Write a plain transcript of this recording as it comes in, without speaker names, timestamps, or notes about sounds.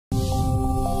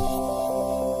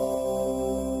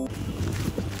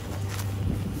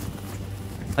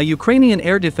A Ukrainian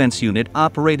air defense unit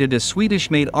operated a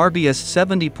Swedish-made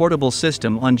RBS-70 portable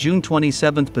system on June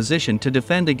 27 positioned to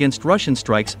defend against Russian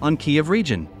strikes on Kiev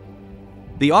region.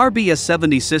 The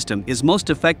RBS-70 system is most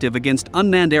effective against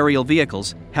unmanned aerial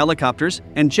vehicles, helicopters,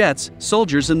 and jets,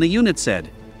 soldiers in the unit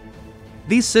said.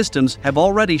 These systems have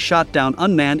already shot down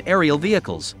unmanned aerial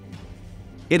vehicles.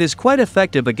 It is quite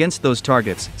effective against those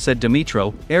targets, said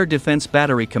Dmitro, Air Defense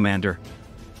Battery Commander.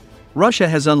 Russia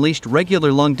has unleashed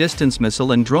regular long-distance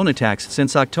missile and drone attacks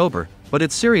since October, but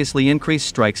it seriously increased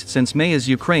strikes since May as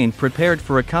Ukraine prepared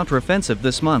for a counteroffensive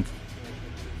this month.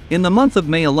 In the month of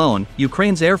May alone,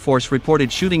 Ukraine's Air Force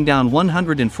reported shooting down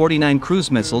 149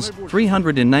 cruise missiles,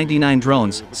 399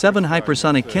 drones, 7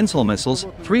 hypersonic Kinzhal missiles,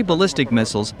 3 ballistic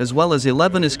missiles, as well as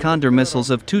 11 Iskander missiles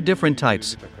of 2 different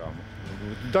types.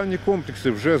 Дані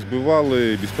комплекси вже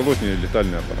збивали безпілотні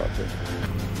літальні апарати.